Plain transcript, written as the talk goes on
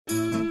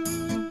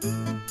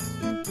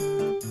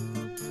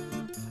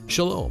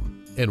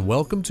Shalom, and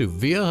welcome to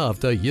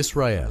V'ahavta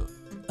Yisrael,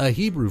 a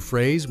Hebrew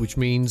phrase which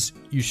means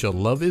you shall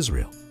love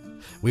Israel.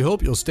 We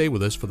hope you'll stay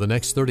with us for the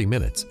next 30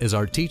 minutes as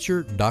our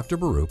teacher, Dr.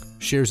 Baruch,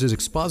 shares his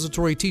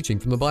expository teaching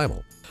from the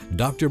Bible.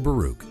 Dr.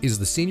 Baruch is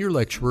the senior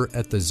lecturer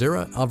at the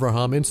Zera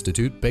Avraham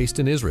Institute based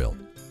in Israel.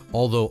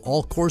 Although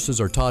all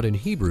courses are taught in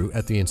Hebrew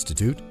at the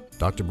Institute,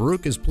 Dr.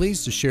 Baruch is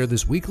pleased to share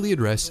this weekly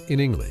address in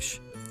English.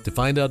 To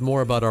find out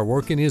more about our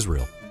work in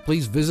Israel,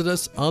 please visit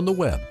us on the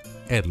web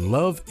at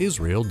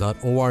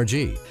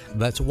loveisrael.org.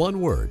 That's one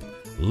word,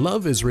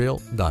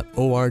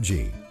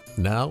 loveisrael.org.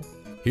 Now,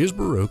 here's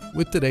Baruch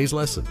with today's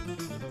lesson.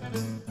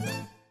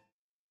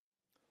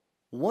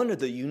 One of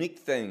the unique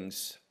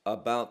things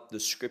about the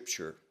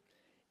Scripture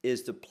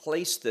is the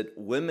place that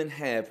women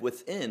have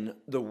within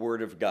the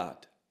Word of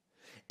God.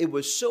 It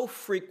was so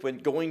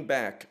frequent going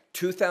back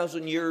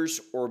 2,000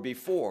 years or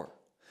before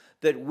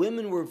that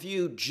women were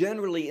viewed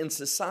generally in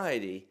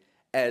society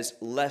as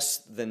less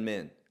than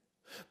men.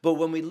 But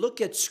when we look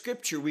at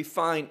Scripture, we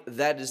find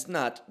that is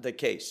not the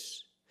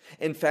case.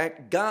 In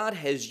fact, God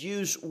has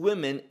used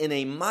women in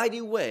a mighty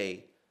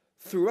way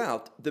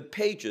throughout the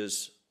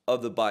pages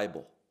of the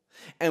Bible.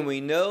 And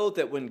we know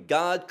that when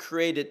God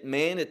created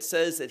man, it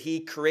says that He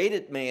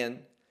created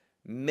man,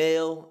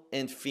 male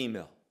and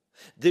female.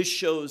 This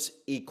shows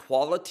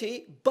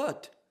equality,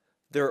 but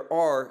there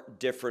are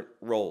different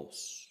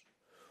roles.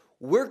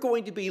 We're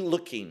going to be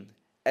looking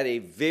at a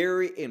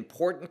very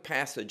important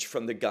passage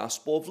from the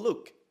Gospel of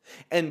Luke.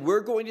 And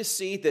we're going to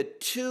see that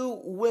two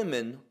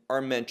women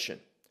are mentioned.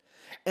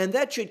 And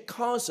that should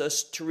cause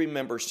us to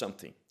remember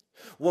something.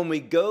 When we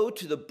go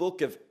to the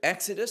book of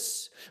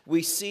Exodus,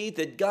 we see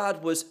that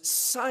God was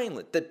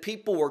silent, that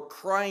people were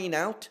crying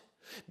out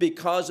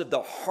because of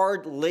the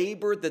hard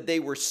labor that they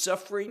were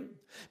suffering,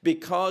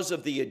 because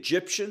of the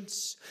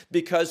Egyptians,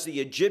 because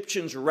the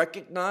Egyptians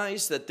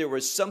recognized that there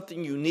was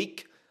something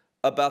unique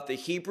about the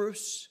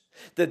Hebrews,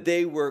 that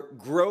they were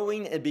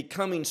growing and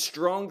becoming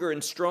stronger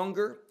and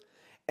stronger.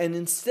 And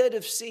instead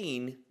of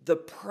seeing the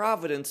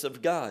providence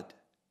of God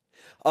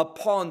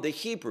upon the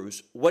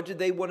Hebrews, what did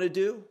they want to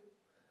do?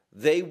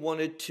 They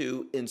wanted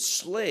to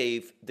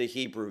enslave the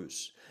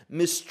Hebrews,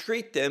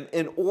 mistreat them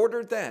in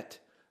order that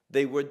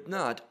they would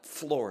not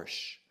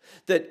flourish,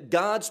 that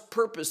God's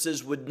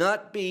purposes would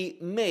not be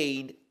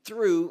made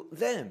through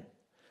them.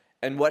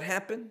 And what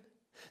happened?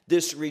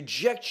 This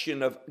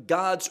rejection of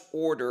God's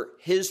order,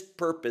 His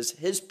purpose,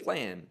 His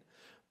plan,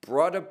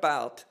 brought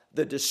about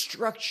the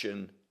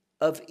destruction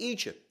of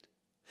Egypt.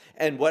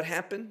 And what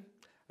happened?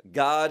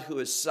 God, who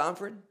is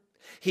sovereign,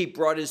 He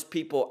brought His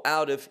people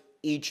out of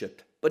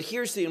Egypt. But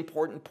here's the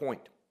important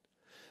point.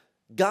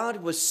 God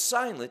was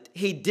silent.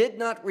 He did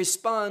not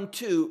respond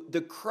to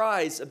the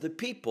cries of the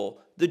people,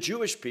 the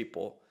Jewish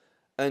people,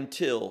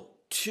 until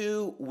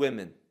two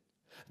women,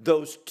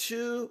 those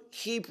two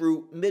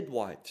Hebrew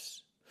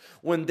midwives,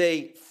 when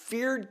they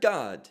feared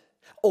God,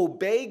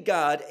 obeyed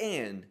God,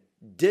 and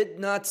did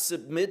not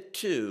submit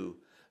to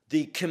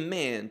the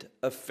command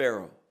of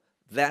Pharaoh.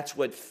 That's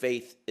what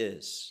faith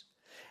is.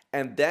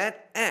 And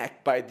that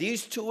act by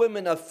these two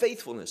women of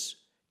faithfulness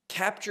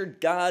captured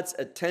God's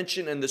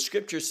attention, and the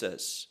Scripture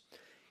says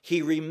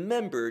He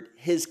remembered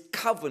His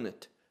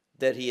covenant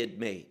that He had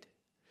made.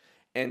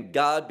 And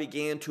God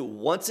began to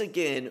once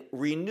again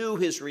renew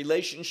His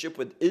relationship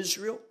with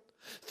Israel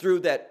through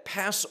that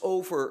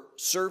Passover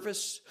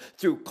service,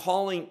 through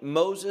calling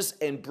Moses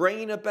and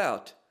bringing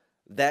about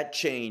that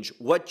change.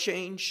 What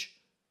change?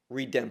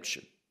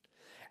 Redemption.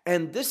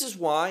 And this is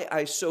why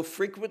I so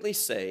frequently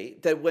say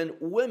that when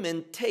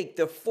women take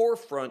the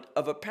forefront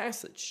of a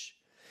passage,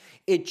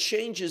 it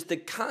changes the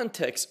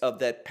context of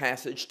that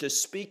passage to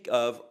speak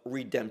of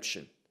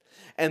redemption.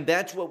 And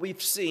that's what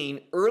we've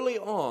seen early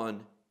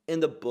on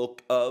in the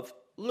book of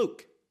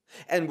Luke.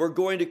 And we're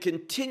going to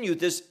continue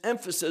this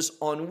emphasis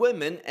on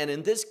women, and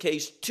in this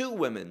case, two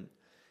women,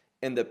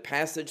 in the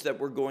passage that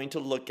we're going to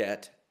look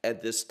at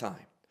this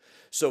time.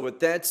 So with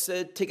that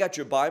said, take out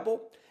your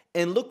Bible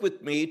and look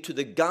with me to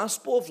the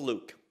Gospel of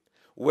Luke,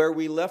 where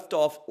we left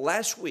off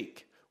last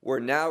week. We're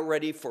now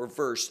ready for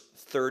verse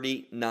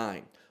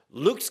 39.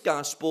 Luke's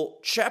Gospel,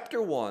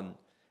 chapter 1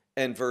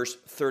 and verse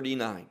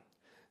 39.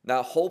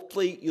 Now,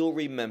 hopefully you'll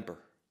remember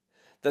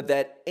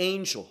that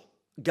angel,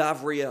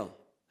 Gabriel,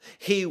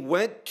 he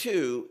went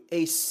to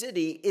a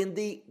city in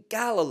the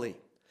Galilee.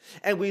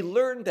 And we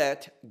learned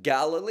that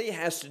Galilee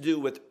has to do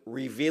with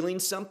revealing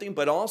something,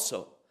 but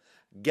also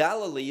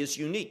Galilee is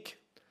unique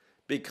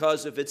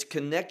because of its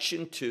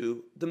connection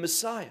to the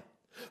Messiah.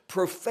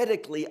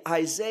 Prophetically,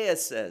 Isaiah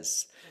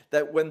says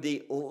that when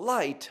the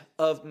light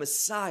of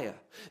Messiah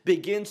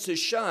begins to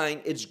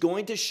shine, it's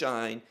going to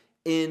shine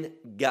in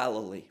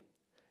Galilee.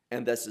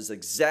 And this is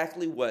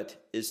exactly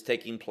what is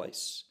taking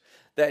place.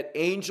 That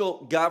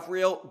angel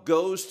Gabriel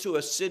goes to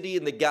a city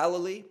in the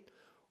Galilee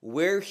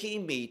where he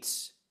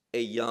meets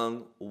a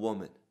young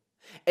woman.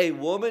 A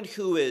woman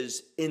who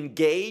is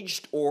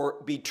engaged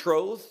or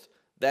betrothed,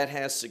 that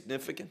has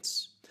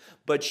significance.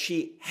 But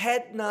she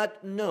had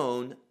not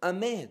known a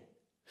man.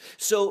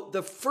 So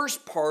the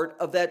first part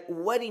of that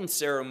wedding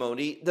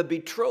ceremony, the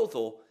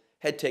betrothal,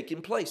 had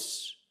taken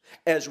place.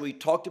 As we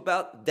talked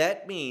about,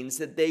 that means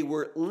that they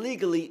were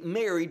legally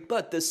married,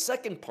 but the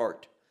second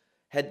part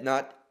had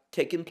not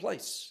taken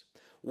place.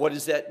 What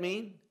does that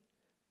mean?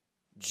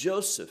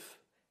 Joseph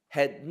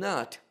had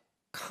not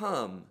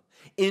come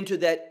into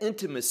that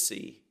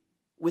intimacy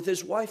with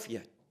his wife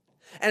yet.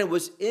 And it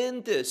was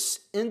in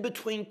this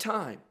in-between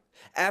time,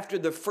 after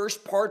the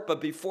first part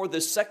but before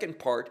the second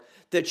part,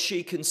 that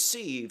she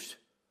conceived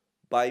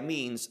by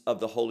means of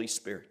the Holy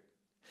Spirit.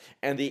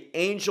 And the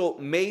angel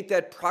made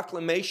that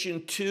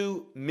proclamation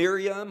to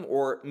Miriam,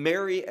 or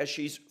Mary as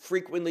she's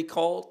frequently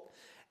called.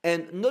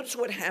 And notice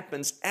what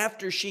happens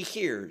after she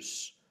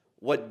hears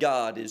what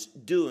God is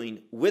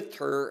doing with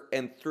her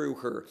and through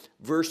her.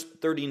 Verse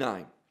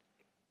 39.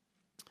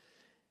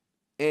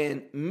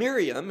 And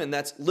Miriam, and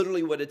that's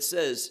literally what it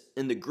says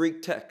in the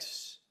Greek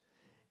text,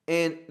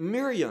 and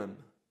Miriam,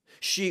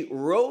 she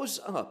rose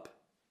up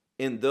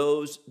in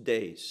those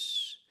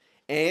days.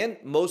 And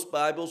most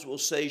Bibles will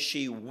say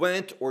she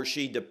went or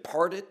she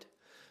departed.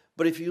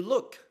 But if you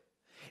look,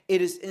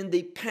 it is in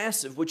the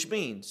passive, which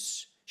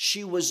means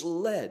she was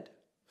led.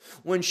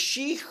 When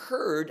she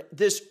heard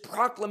this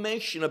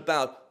proclamation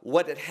about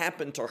what had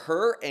happened to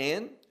her,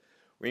 and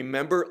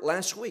remember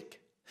last week,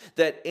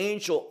 that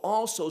angel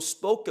also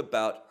spoke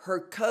about her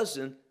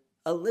cousin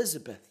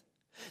Elizabeth,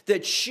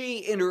 that she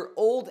in her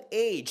old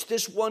age,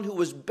 this one who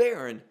was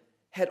barren,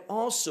 had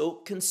also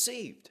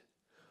conceived.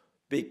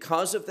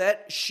 Because of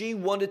that, she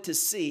wanted to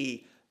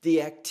see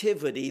the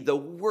activity, the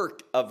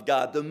work of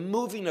God, the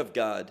moving of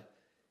God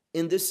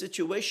in this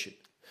situation.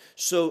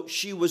 So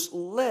she was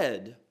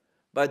led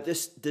by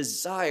this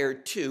desire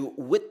to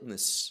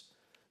witness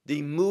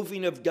the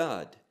moving of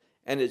God.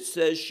 And it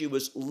says she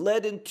was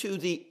led into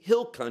the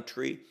hill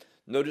country,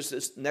 notice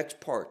this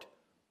next part,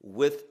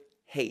 with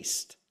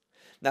haste.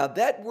 Now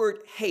that word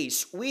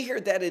haste, we hear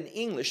that in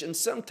English, and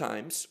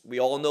sometimes we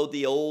all know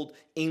the old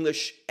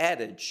English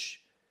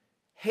adage,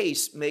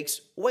 haste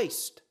makes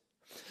waste.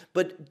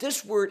 But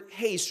this word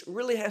haste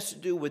really has to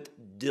do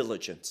with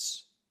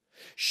diligence.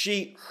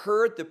 She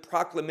heard the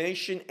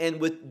proclamation, and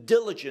with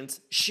diligence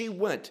she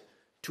went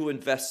to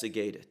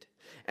investigate it.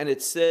 And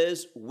it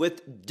says,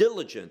 with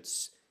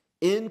diligence,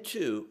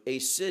 into a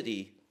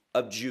city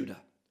of Judah.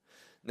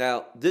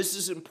 Now, this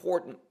is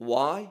important.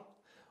 Why?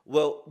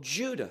 Well,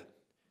 Judah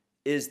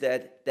is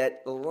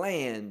that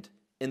land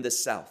in the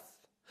south,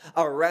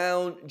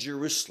 around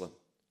Jerusalem.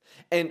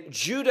 And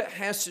Judah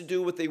has to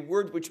do with a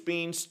word which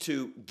means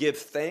to give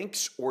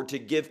thanks or to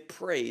give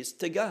praise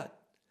to God.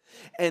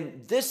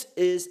 And this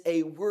is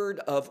a word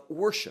of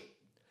worship.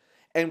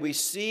 And we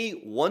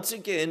see, once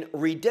again,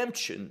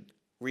 redemption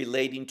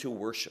relating to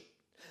worship.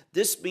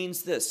 This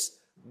means this: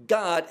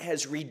 God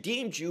has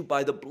redeemed you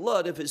by the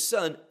blood of his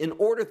Son in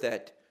order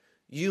that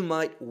you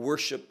might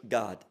worship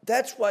God.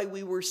 That's why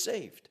we were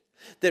saved,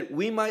 that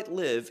we might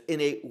live in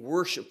a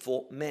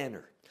worshipful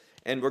manner.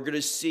 And we're going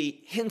to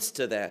see hints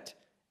to that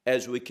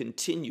as we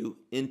continue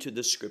into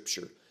the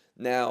scripture.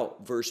 Now,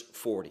 verse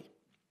 40.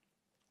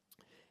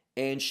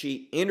 And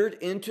she entered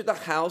into the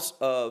house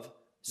of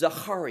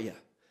Zachariah.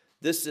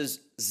 This is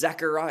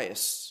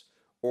Zacharias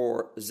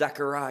or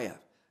Zachariah,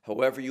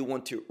 however you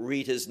want to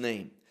read his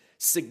name.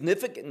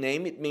 Significant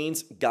name, it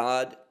means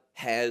God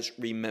has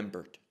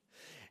remembered.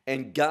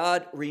 And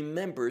God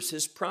remembers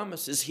his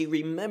promises. He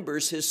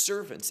remembers his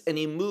servants, and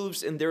he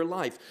moves in their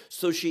life.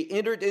 So she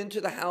entered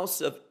into the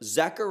house of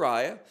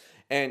Zachariah,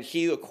 and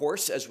he, of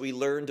course, as we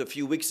learned a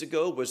few weeks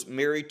ago, was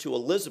married to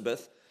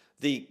Elizabeth,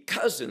 the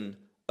cousin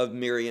of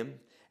Miriam.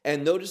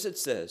 And notice it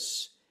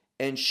says,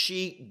 and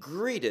she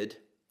greeted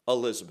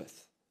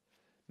Elizabeth.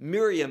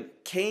 Miriam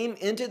came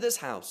into this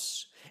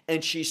house,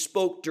 and she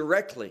spoke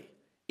directly,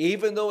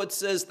 even though it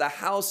says the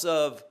house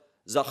of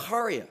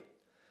Zachariah.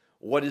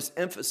 What is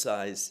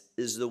emphasized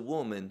is the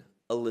woman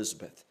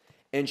Elizabeth.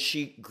 And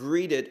she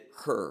greeted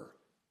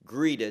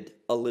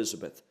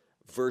Elizabeth.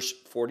 Verse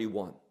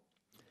 41.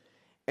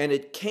 And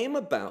it came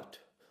about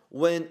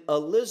when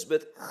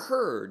Elizabeth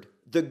heard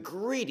the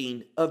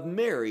greeting of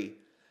Mary,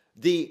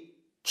 the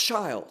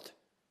child.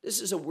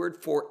 This is a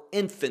word for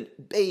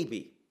infant,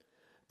 baby.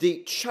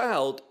 The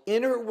child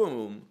in her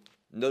womb,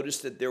 notice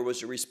that there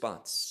was a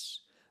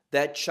response.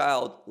 That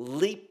child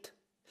leaped.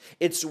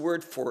 It's a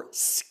word for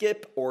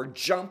skip or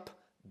jump.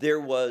 There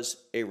was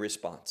a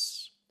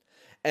response.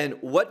 And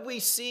what we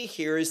see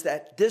here is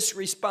that this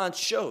response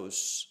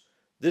shows,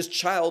 this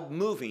child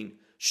moving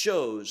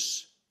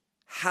shows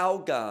how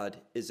God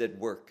is at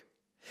work.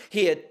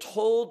 He had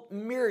told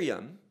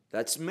Miriam,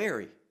 that's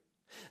Mary,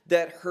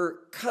 that her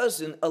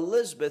cousin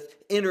Elizabeth,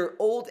 in her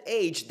old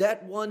age,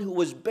 that one who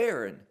was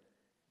barren,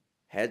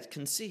 had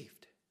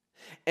conceived.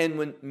 And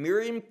when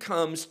Miriam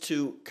comes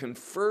to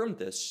confirm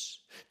this,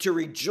 to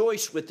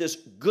rejoice with this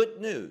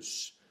good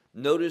news,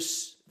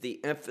 notice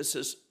the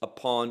emphasis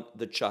upon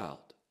the child.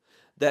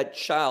 That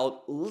child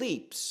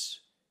leaps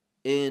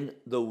in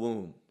the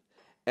womb.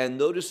 And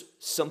notice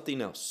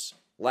something else.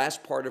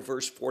 Last part of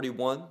verse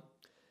 41.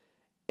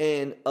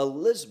 And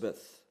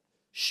Elizabeth,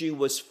 she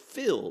was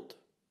filled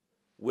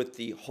with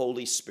the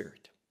Holy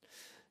Spirit.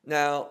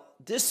 Now,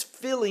 this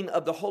filling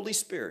of the Holy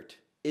Spirit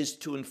is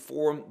to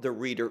inform the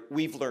reader.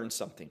 We've learned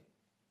something.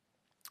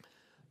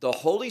 The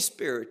Holy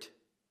Spirit,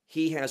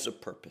 he has a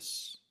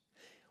purpose.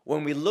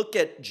 When we look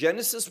at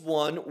Genesis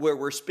 1, where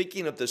we're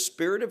speaking of the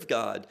Spirit of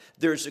God,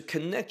 there's a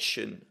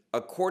connection,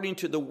 according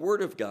to the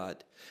Word of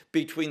God,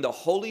 between the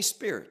Holy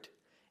Spirit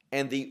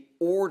and the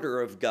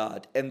order of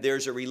God. And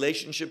there's a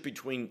relationship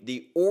between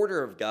the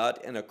order of God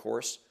and, of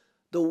course,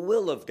 the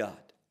will of God.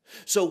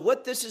 So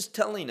what this is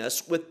telling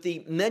us with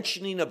the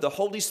mentioning of the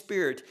Holy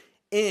Spirit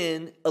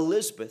in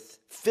Elizabeth,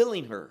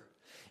 filling her,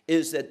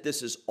 is that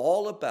this is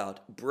all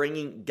about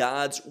bringing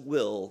God's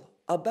will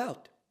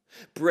about,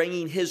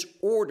 bringing his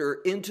order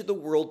into the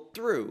world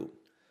through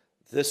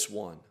this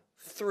one,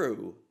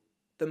 through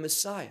the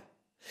Messiah.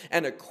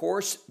 And of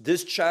course,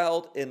 this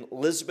child in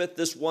Elizabeth,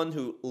 this one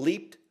who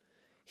leaped,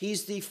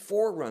 he's the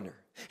forerunner.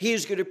 He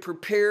is going to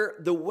prepare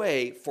the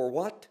way for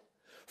what?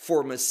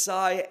 For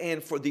Messiah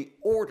and for the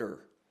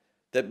order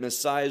that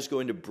Messiah is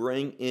going to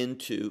bring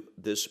into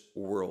this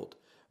world.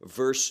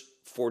 Verse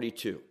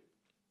 42.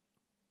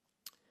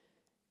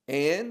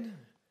 And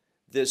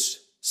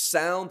this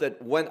sound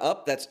that went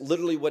up, that's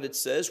literally what it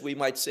says. We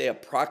might say a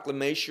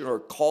proclamation or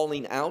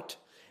calling out,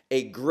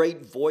 a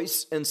great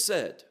voice, and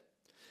said,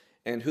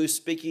 and who's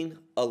speaking?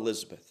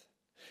 Elizabeth.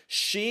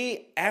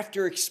 She,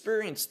 after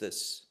experienced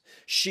this,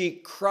 she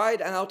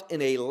cried out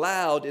in a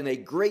loud, in a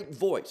great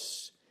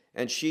voice,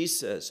 and she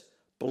says,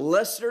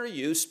 blessed are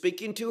you,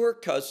 speaking to her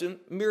cousin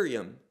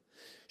Miriam.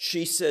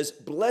 She says,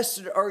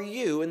 blessed are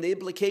you, and the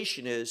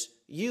implication is,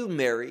 you,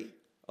 Mary,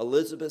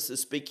 Elizabeth is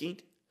speaking,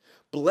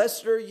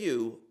 blessed are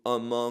you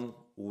among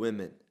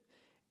women,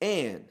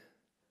 and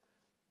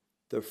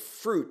the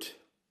fruit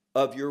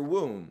of your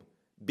womb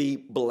be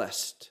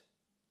blessed.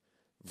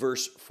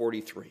 Verse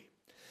 43.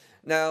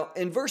 Now,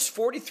 in verse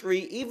 43,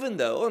 even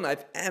though, and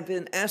I've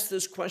been asked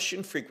this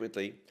question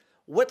frequently,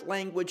 what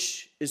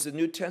language is the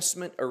New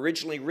Testament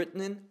originally written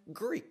in?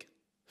 Greek.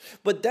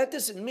 But that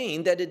doesn't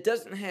mean that it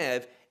doesn't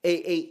have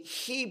a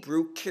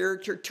Hebrew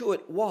character to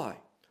it. Why?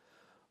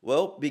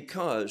 Well,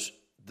 because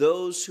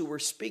those who were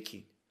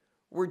speaking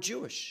were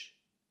Jewish.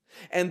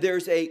 And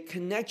there's a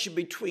connection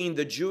between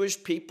the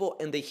Jewish people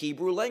and the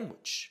Hebrew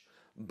language.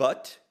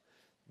 But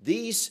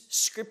these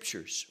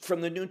scriptures from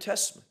the New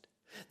Testament,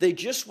 they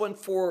just weren't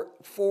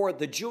for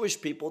the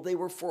Jewish people, they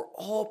were for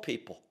all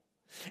people.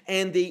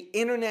 And the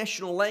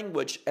international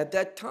language at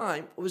that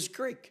time was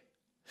Greek.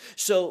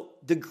 So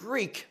the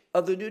Greek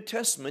of the New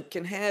Testament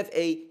can have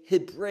a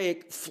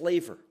Hebraic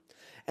flavor.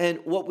 And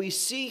what we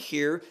see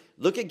here,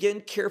 look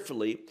again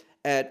carefully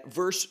at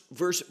verse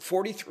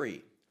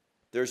 43.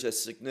 There's a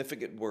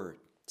significant word,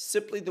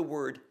 simply the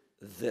word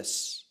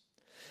this.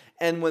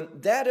 And when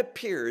that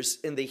appears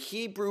in the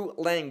Hebrew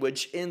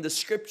language in the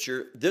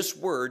scripture, this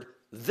word,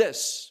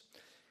 this,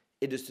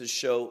 it is to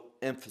show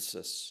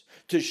emphasis,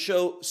 to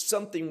show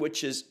something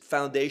which is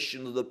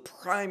foundational, the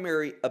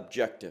primary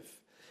objective.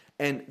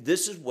 And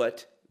this is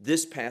what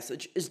this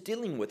passage is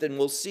dealing with. And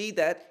we'll see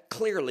that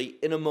clearly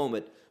in a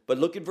moment. But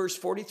look at verse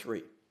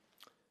 43.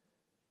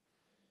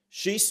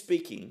 She's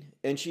speaking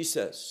and she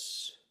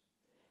says,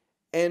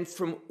 and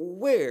from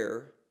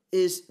where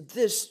is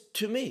this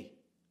to me?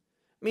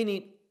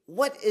 Meaning,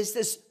 what is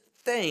this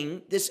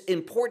thing, this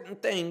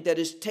important thing that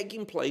is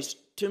taking place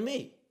to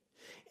me?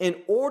 In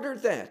order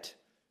that,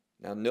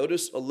 now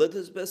notice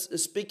Elizabeth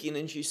is speaking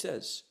and she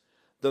says,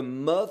 the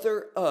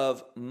mother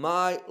of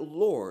my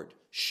Lord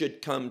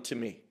should come to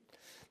me.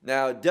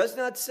 Now, it does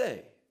not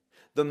say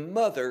the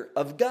mother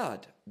of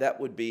God. That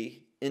would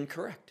be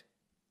incorrect.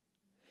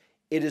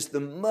 It is the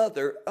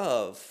mother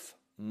of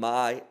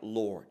my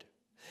Lord.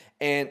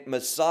 And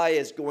Messiah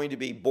is going to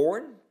be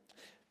born.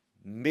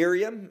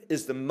 Miriam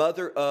is the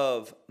mother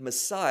of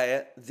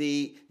Messiah,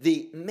 the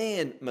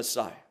man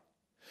Messiah.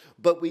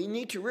 But we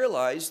need to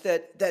realize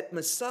that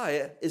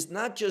Messiah is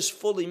not just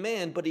fully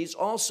man, but he's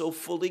also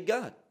fully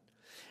God.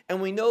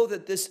 And we know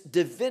that this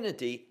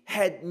divinity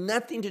had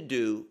nothing to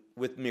do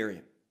with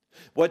Miriam.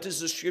 What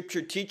does the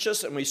scripture teach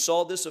us? And we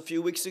saw this a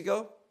few weeks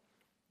ago.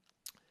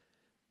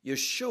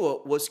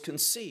 Yeshua was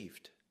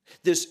conceived.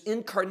 This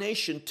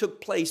incarnation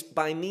took place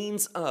by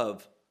means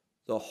of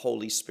the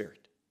Holy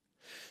Spirit.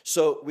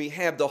 So we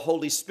have the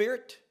Holy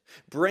Spirit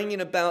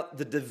bringing about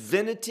the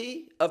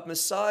divinity of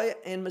Messiah,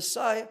 and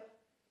Messiah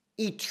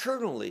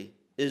eternally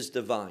is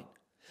divine.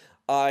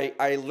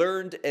 I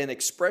learned an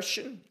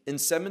expression in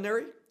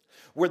seminary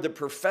where the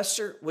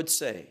professor would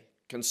say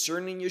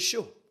concerning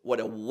Yeshua, what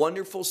a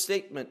wonderful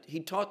statement he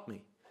taught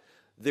me.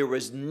 There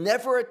was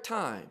never a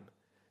time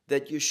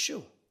that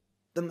Yeshua,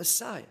 the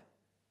Messiah,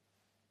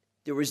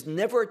 there was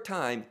never a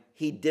time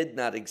he did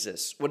not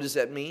exist. What does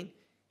that mean?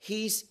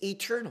 He's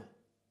eternal.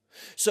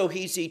 So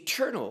he's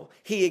eternal.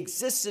 He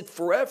existed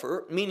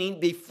forever, meaning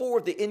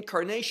before the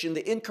incarnation.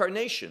 The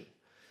incarnation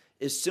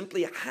is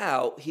simply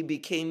how he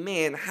became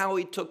man, how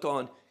he took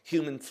on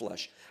human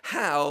flesh,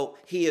 how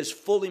he is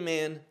fully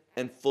man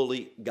and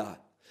fully God.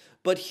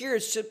 But here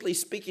it's simply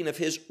speaking of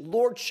his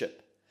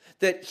lordship,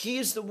 that he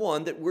is the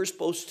one that we're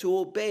supposed to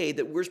obey,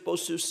 that we're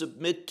supposed to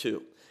submit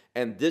to.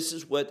 And this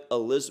is what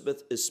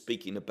Elizabeth is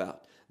speaking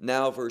about.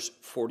 Now, verse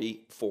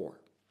 44.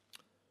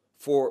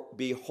 For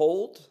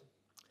behold,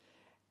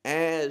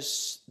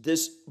 as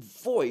this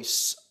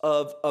voice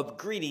of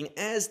greeting,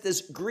 as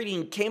this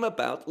greeting came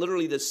about,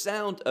 literally the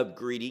sound of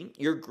greeting,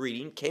 your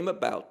greeting came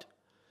about,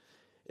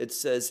 it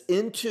says,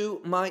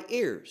 into my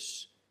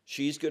ears.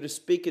 She's going to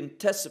speak and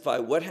testify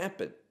what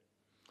happened.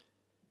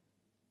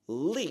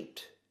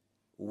 Leaped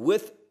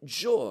with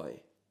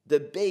joy the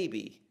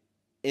baby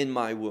in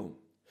my womb.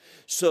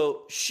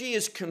 So she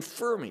is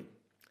confirming,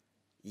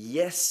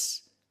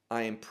 yes,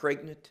 I am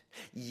pregnant.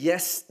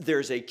 Yes,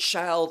 there's a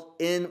child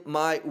in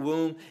my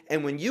womb.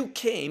 And when you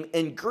came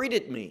and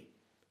greeted me,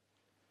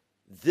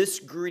 this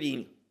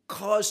greeting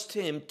caused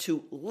him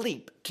to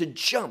leap, to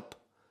jump,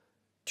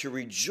 to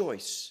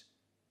rejoice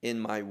in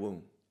my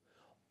womb.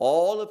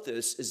 All of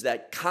this is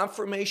that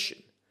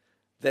confirmation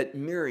that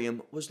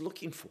Miriam was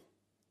looking for,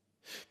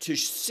 to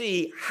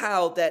see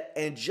how that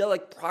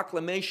angelic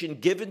proclamation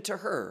given to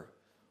her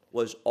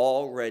was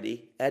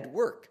already at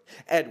work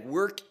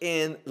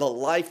in the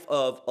life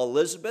of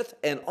Elizabeth,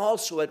 and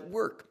also at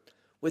work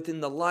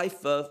within the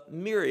life of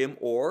Miriam,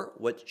 or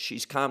what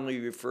she's commonly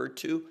referred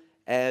to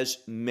as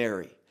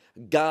Mary.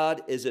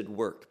 God is at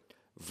work.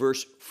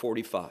 Verse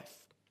 45.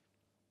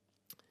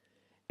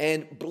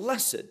 And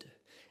blessed,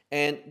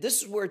 and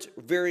this is where it's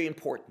very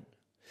important.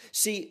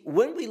 See,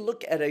 when we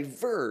look at a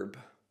verb,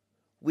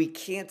 we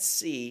can't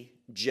see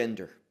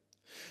gender.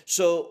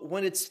 So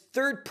when it's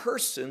third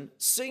person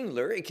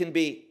singular, it can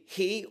be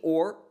he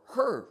or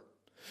her.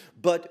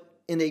 But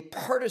in a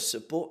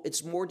participle,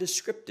 it's more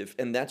descriptive,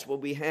 and that's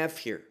what we have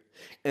here.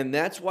 And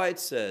that's why it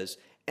says,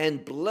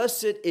 and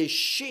blessed is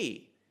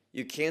she.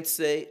 You can't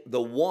say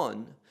the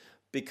one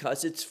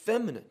because it's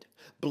feminine.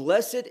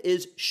 Blessed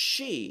is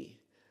she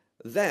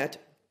that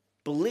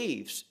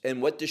believes.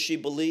 And what does she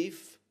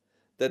believe?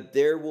 That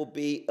there will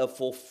be a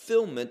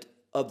fulfillment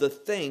of the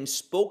things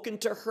spoken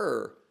to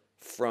her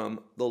from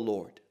the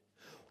Lord.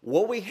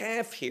 What we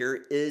have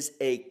here is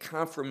a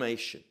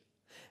confirmation.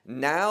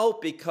 Now,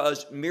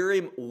 because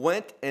Miriam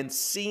went and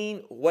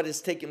seen what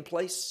has taken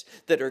place,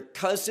 that her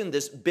cousin,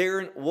 this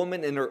barren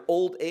woman in her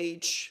old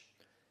age,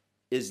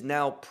 is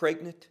now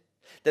pregnant,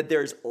 that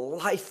there's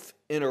life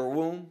in her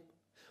womb,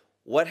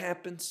 what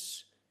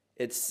happens?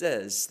 It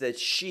says that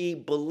she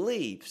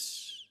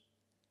believes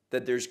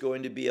that there's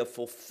going to be a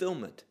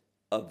fulfillment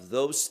of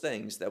those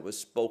things that was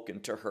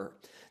spoken to her.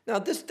 Now,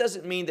 this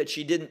doesn't mean that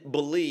she didn't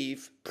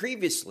believe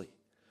previously,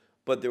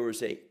 but there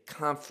was a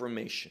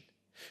confirmation.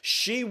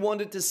 She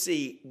wanted to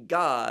see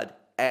God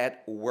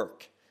at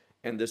work,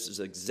 and this is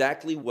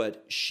exactly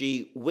what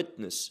she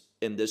witnessed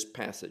in this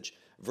passage.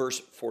 Verse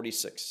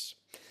 46.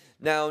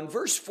 Now, in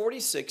verse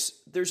 46,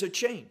 there's a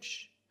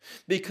change,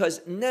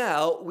 because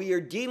now we are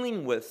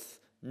dealing with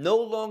no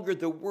longer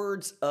the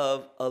words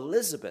of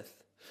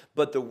Elizabeth,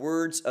 but the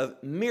words of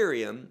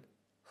Miriam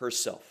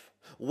herself.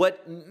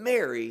 What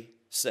Mary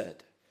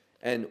said.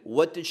 And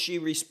what did she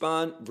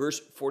respond? Verse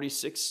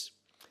 46.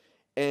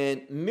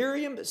 And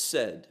Miriam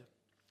said,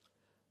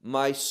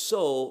 my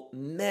soul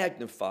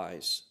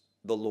magnifies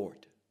the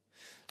Lord.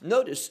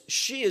 Notice,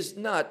 she is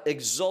not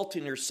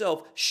exalting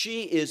herself.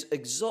 She is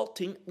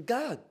exalting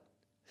God.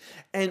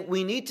 And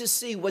we need to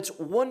see what's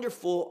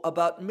wonderful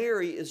about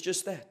Mary is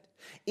just that.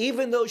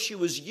 Even though she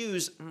was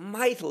used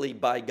mightily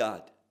by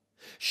God,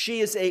 she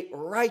is a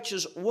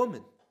righteous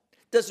woman.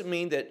 Doesn't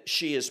mean that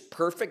she is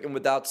perfect and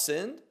without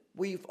sin.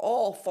 We've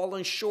all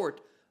fallen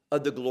short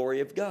of the glory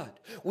of God.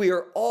 We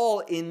are all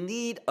in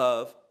need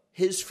of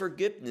His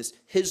forgiveness,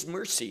 His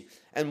mercy.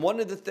 And one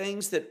of the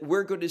things that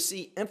we're going to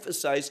see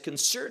emphasized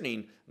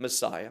concerning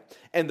Messiah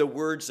and the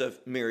words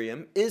of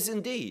Miriam is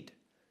indeed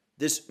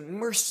this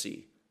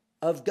mercy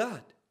of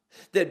God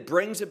that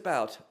brings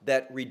about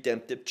that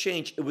redemptive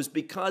change. It was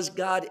because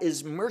God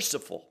is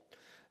merciful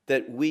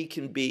that we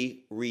can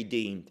be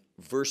redeemed.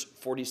 Verse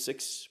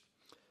 46.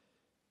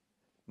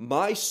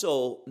 My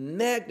soul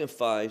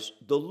magnifies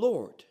the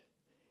Lord,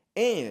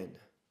 and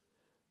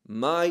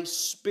my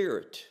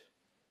spirit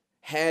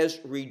has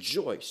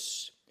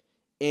rejoiced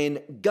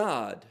in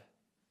God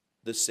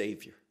the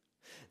Savior.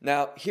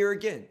 Now, here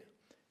again,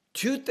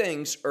 two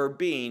things are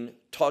being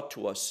taught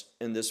to us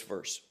in this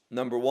verse.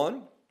 Number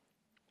one,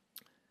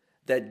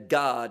 that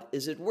God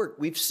is at work.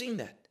 We've seen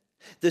that.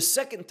 The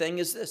second thing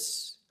is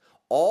this.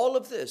 All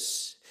of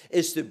this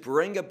is to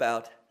bring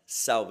about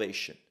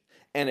salvation.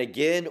 And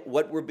again,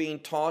 what we're being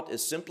taught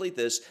is simply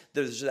this.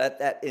 There's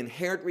that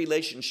inherent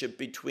relationship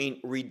between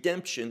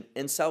redemption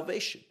and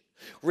salvation.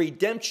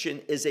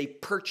 Redemption is a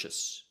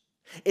purchase.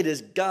 It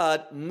is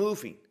God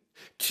moving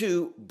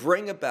to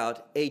bring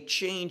about a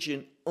change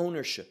in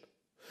ownership,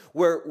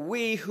 where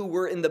we who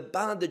were in the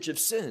bondage of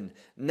sin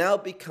now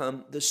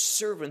become the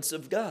servants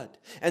of God.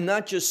 And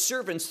not just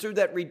servants through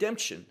that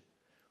redemption,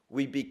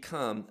 we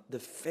become the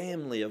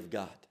family of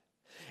God.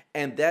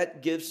 And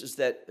that gives us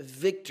that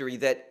victory,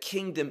 that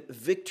kingdom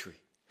victory,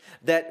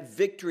 that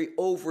victory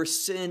over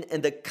sin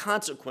and the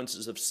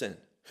consequences of sin.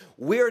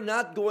 We are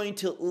not going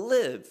to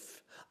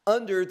live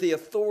under the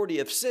authority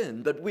of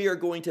sin, but we are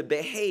going to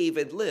behave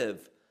and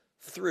live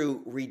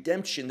through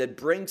redemption that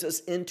brings us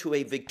into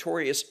a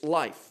victorious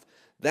life.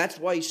 That's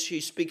why she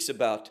speaks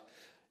about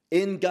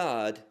in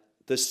God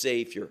the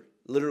Savior,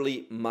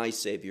 literally my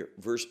Savior,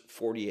 verse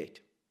 48.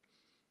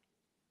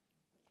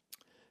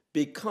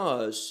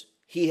 Because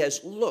he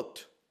has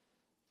looked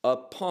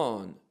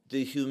upon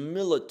the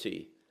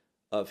humility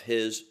of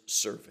his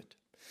servant.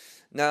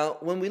 Now,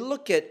 when we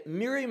look at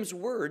Miriam's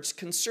words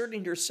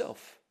concerning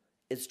herself,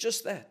 it's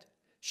just that.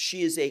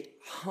 She is a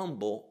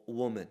humble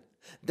woman.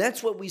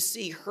 That's what we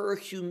see, her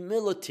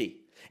humility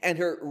and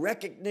her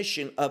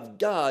recognition of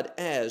God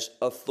as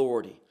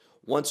authority.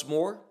 Once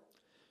more,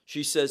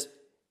 she says,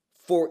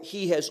 for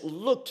he has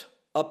looked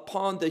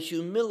upon the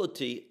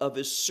humility of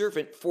his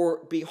servant,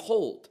 for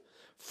behold,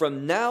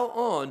 from now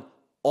on,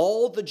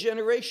 all the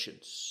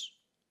generations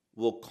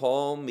will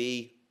call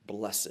me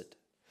blessed.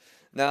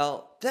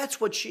 Now, that's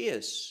what she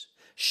is.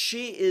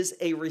 She is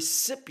a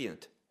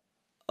recipient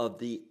of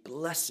the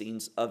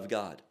blessings of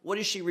God. What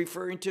is she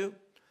referring to?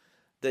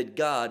 That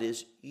God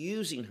is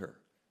using her.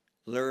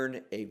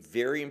 Learn a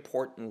very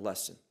important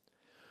lesson.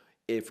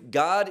 If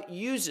God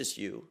uses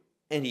you,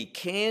 and he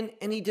can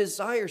and he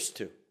desires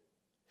to,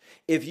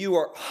 if you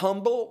are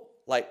humble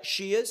like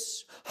she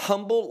is,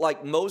 humble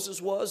like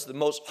Moses was, the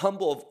most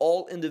humble of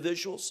all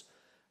individuals,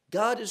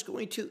 God is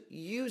going to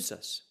use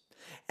us.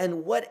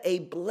 And what a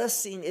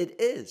blessing it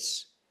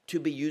is to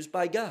be used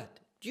by God.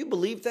 Do you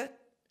believe that?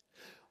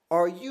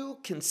 Are you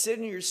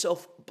considering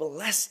yourself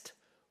blessed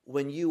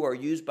when you are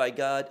used by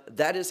God?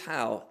 That is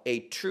how a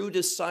true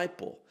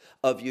disciple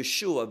of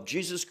Yeshua, of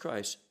Jesus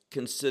Christ,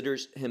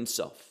 considers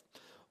himself.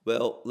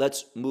 Well,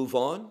 let's move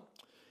on.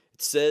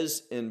 It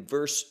says in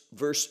verse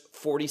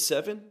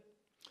 47,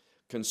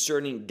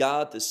 concerning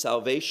God, the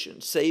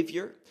salvation,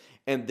 Savior.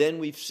 And then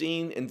we've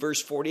seen in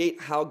verse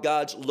 48 how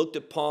God's looked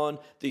upon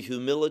the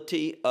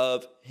humility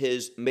of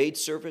his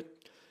maidservant.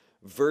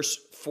 Verse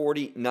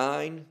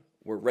 49,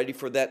 we're ready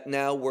for that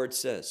now, where it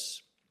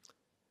says,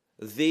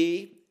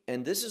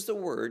 and this is the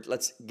word,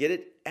 let's get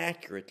it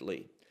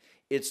accurately.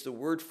 It's the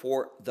word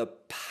for the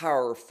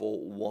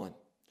powerful one.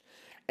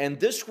 And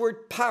this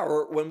word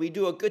power, when we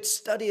do a good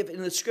study of it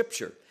in the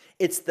scripture,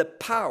 it's the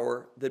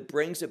power that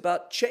brings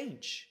about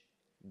change.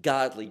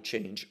 Godly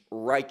change,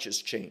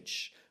 righteous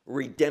change,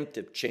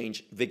 redemptive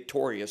change,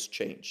 victorious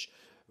change.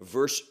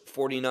 Verse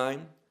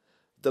 49,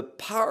 the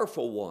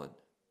powerful one,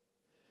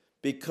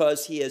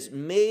 because he has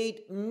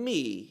made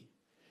me,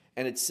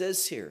 and it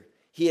says here,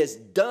 he has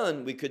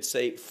done, we could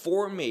say,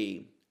 for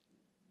me,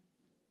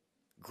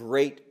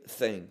 great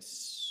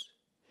things.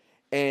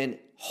 And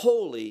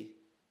holy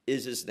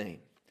is his name.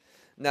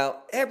 Now,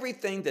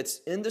 everything that's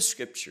in the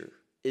scripture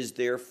is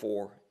there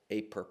for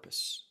a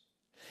purpose.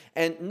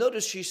 And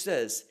notice she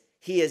says,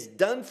 he has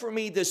done for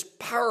me, this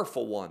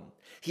powerful one.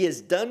 He has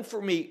done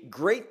for me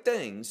great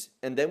things.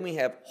 And then we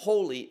have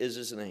holy is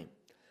his name.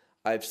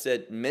 I've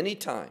said many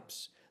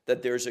times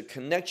that there's a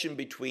connection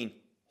between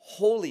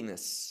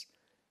holiness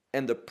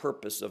and the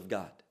purpose of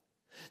God.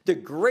 The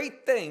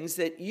great things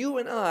that you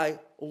and I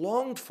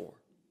longed for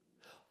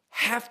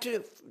have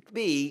to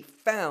be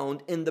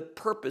found in the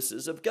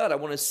purposes of God. I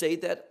want to say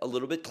that a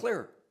little bit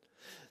clearer.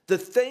 The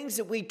things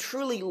that we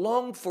truly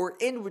long for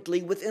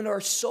inwardly within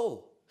our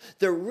soul,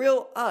 the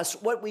real us,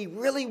 what we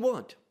really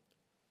want,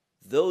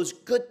 those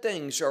good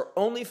things are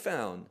only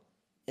found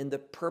in the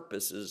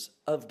purposes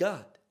of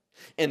God.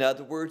 In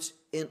other words,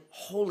 in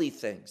holy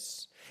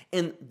things,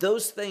 in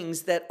those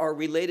things that are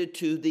related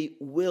to the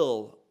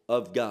will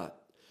of God.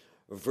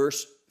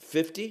 Verse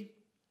 50,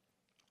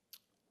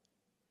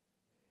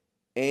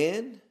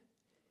 and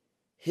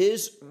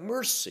his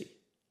mercy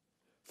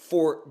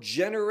for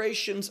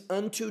generations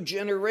unto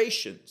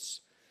generations.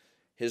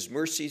 His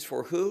mercies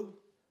for who?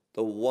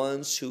 The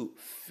ones who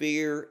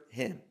fear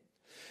him.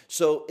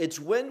 So it's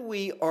when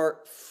we are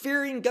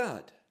fearing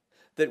God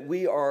that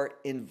we are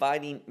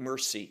inviting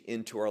mercy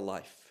into our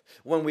life.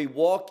 When we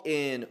walk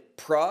in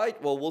pride,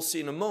 well, we'll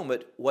see in a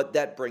moment what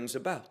that brings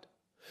about.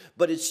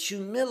 But it's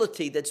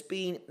humility that's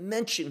being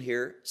mentioned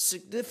here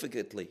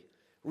significantly,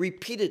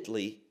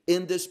 repeatedly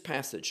in this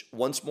passage.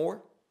 Once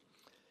more,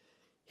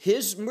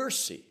 his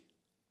mercy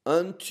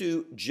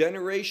unto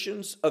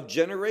generations of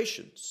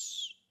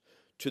generations,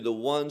 to the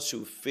ones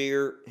who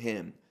fear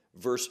him.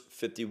 Verse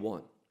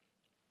 51.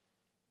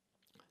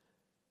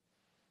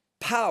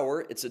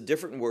 Power, it's a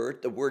different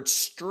word, the word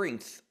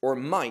strength or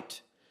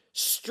might.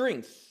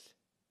 Strength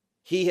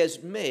he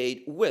has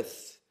made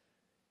with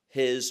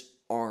his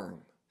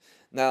arm.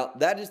 Now,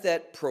 that is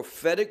that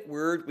prophetic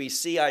word. We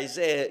see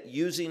Isaiah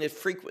using it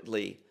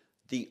frequently,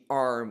 the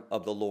arm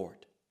of the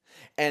Lord.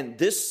 And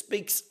this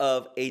speaks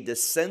of a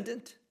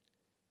descendant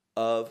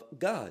of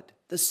God,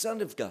 the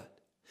Son of God.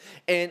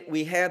 And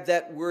we have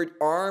that word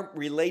arm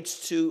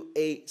relates to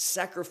a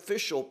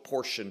sacrificial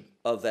portion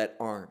of that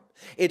arm.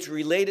 It's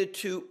related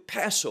to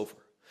Passover.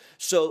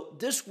 So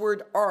this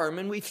word arm,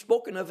 and we've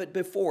spoken of it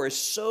before, is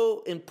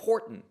so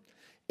important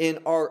in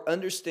our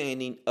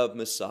understanding of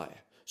Messiah.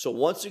 So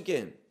once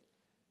again,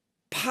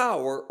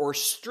 power or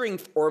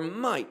strength or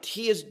might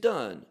he has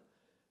done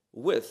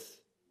with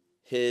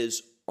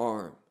his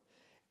arm.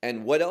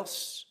 And what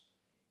else?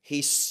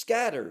 He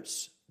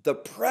scatters the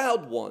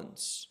proud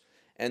ones.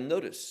 And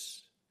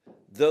notice,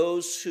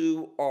 those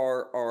who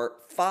are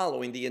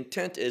following, the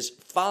intent is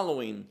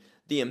following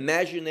the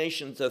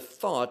imaginations, the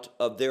thought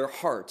of their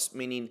hearts,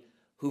 meaning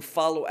who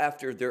follow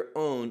after their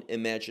own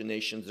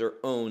imaginations, their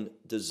own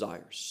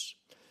desires.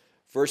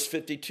 Verse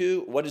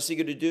 52, what is he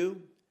going to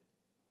do?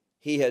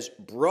 He has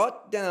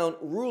brought down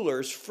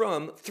rulers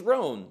from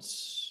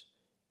thrones,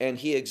 and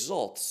he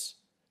exalts.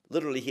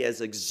 Literally, he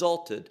has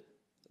exalted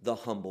the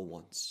humble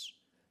ones.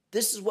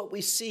 This is what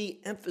we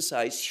see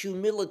emphasized,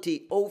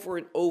 humility over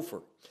and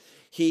over.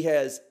 He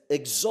has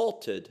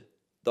exalted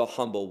the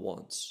humble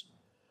ones.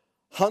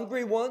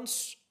 Hungry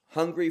ones,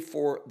 hungry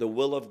for the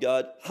will of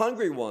God.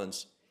 Hungry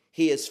ones,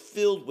 he is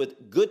filled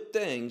with good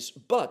things,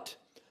 but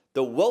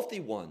the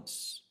wealthy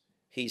ones,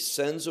 he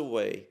sends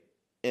away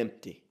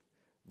empty.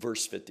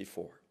 Verse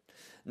 54.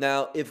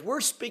 Now, if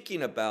we're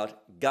speaking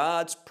about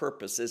God's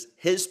purposes,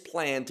 his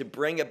plan to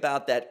bring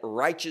about that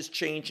righteous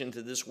change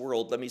into this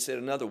world, let me say it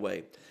another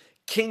way,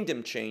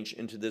 kingdom change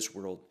into this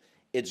world,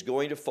 it's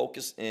going to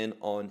focus in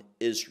on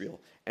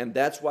Israel. And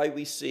that's why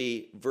we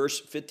see verse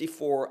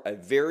 54, a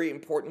very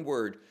important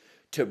word,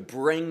 to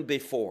bring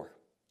before.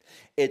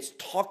 It's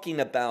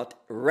talking about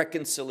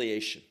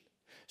reconciliation.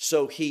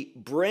 So he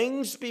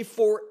brings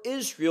before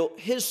Israel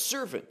his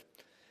servant.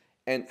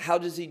 And how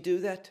does he do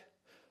that?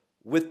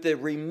 With the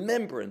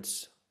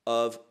remembrance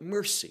of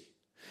mercy.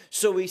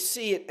 So we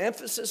see an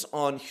emphasis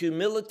on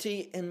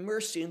humility and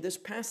mercy in this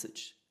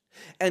passage.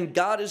 And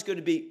God is going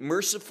to be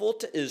merciful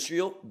to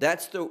Israel.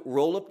 That's the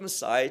role of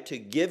Messiah, to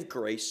give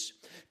grace,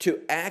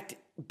 to act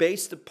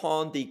based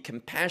upon the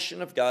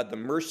compassion of God, the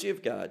mercy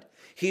of God.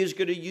 He is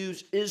going to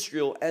use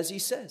Israel as he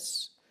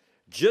says,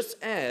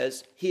 just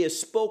as he has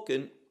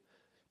spoken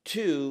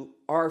to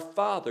our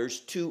fathers,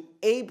 to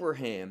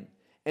Abraham,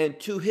 and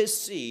to his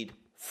seed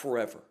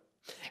forever.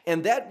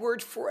 And that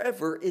word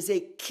forever is a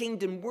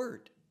kingdom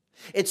word.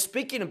 It's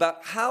speaking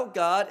about how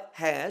God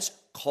has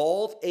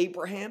called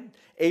Abraham.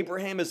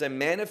 Abraham is a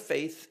man of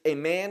faith, a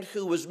man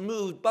who was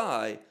moved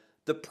by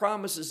the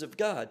promises of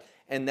God.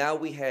 And now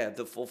we have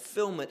the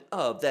fulfillment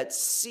of that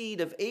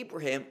seed of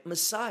Abraham,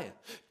 Messiah,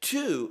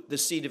 to the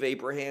seed of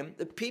Abraham,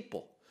 the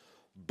people.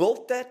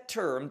 Both that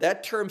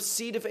term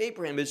seed of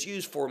Abraham, is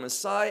used for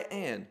Messiah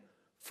and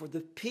for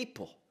the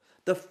people,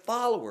 the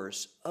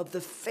followers of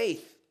the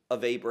faith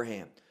of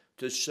Abraham,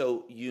 to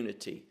show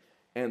unity.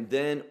 And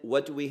then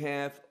what do we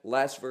have?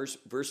 Last verse,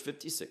 verse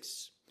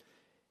 56.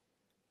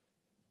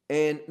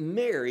 And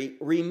Mary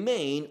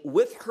remained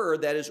with her,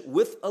 that is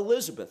with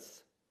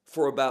Elizabeth,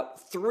 for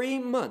about 3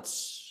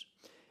 months.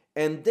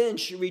 And then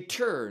she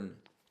returned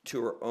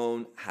to her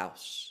own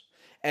house.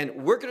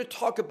 And we're going to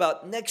talk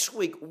about next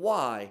week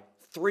why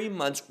 3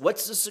 months,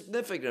 what's the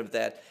significance of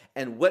that,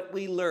 and what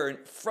we learn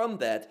from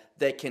that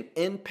can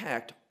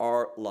impact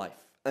our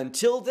life.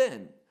 Until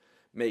then,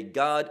 may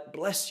God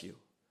bless you.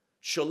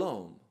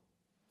 Shalom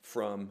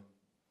from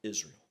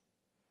Israel.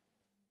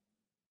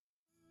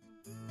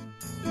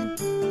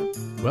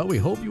 Well, we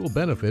hope you will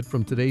benefit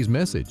from today's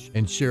message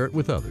and share it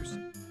with others.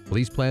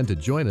 Please plan to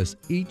join us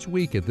each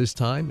week at this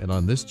time and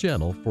on this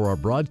channel for our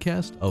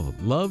broadcast of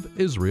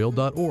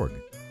loveisrael.org.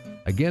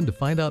 Again, to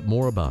find out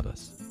more about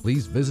us,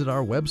 please visit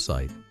our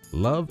website,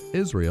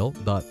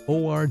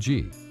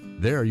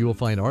 loveisrael.org. There you will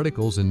find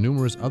articles and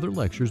numerous other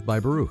lectures by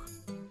Baruch.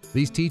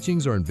 These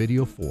teachings are in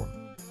video form.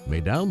 You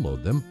may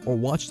download them or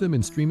watch them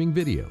in streaming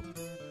video.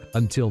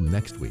 Until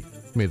next week,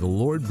 may the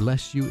Lord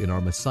bless you in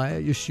our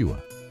Messiah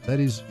Yeshua, that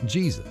is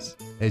Jesus,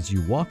 as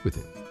you walk with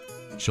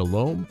him.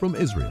 Shalom from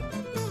Israel.